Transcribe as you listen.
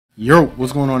Yo,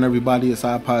 what's going on, everybody? It's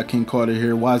iPodKingCarter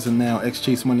here. Wise and Now, X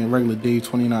Chase Money and Regular Day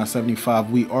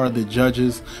 2975. We are the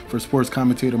judges for Sports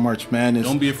Commentator March Madness.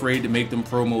 Don't be afraid to make them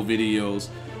promo videos,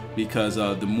 because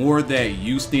the more that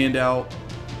you stand out,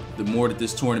 the more that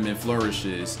this tournament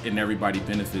flourishes and everybody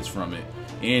benefits from it.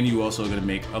 And you also are going to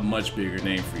make a much bigger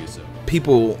name for yourself.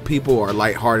 People are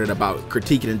lighthearted about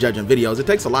critiquing and judging videos. It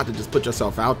takes a lot to just put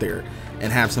yourself out there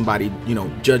and have somebody, you know,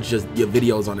 judge just your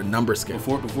videos on a number scale.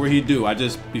 Before he do, I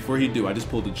just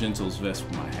pulled the Gentles vest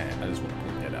from my hat. I just want to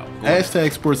point that out.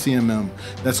 Hashtag SportsCMM.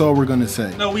 That's all we're gonna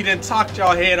say. No, we didn't talk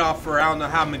y'all head off for I don't know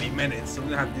how many minutes, so we're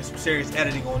gonna have to do some serious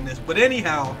editing on this. But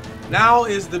anyhow, now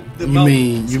is the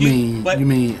moment. You mean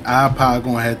iPod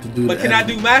gonna have to do that? But can I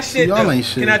do my shit? Y'all ain't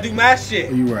shit. Can I do my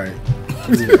shit? You right.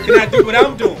 Can I do what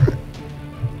I'm doing?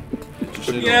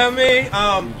 You know what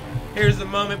I mean? Here's the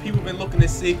moment people been looking to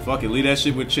see. Fuck it, leave that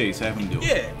shit with Chase. Have him do it.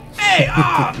 Yeah. Hey,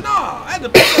 no, I had to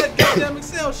put that goddamn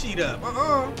Excel sheet up.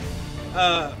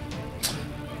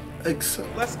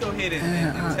 Let's go ahead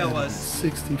and tell us.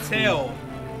 Tell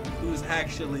who's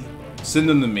actually. Send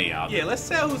them to me. Yeah, let's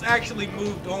tell who's actually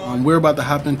moved on. We're about to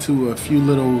hop into a few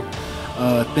little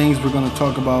things we're going to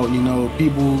talk about. You know,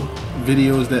 people,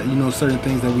 videos that, you know, certain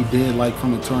things that we did like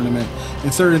from the tournament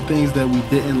and certain things that we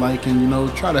didn't like, and, you know,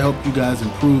 try to help you guys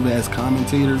improve as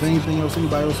commentators. Anything else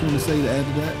anybody else want to say to add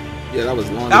to that? Yeah, that was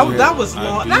long. That was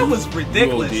long. That was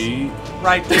ridiculous.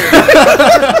 Right there.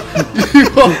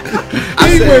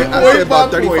 I said about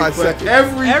 35 seconds.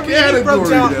 Every category.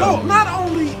 No, not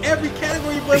only every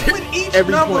category, but with each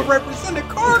number point represented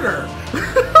Carter.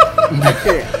 I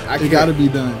can't. It gotta be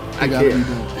done. It gotta be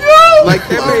done. Yo, like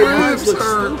that made moves look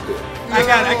stupid. I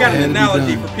got an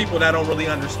analogy for people that don't really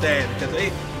understand, because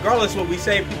regardless of what we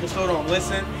say, people still don't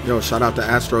listen. Yo, shout out to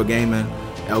Astro Gaming,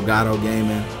 Elgato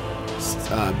Gaming,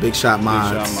 Big Shot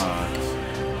Mods.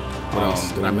 What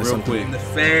else? Did I miss something? Quick. The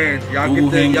fans,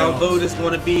 y'all vote is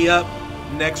going to be up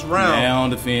next round. Now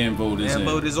the fan vote is in.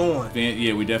 Vote is on.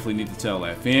 Yeah, we definitely need to tell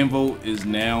that. Fan vote is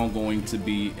now going to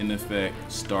be in effect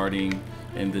starting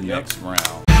in the next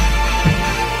round.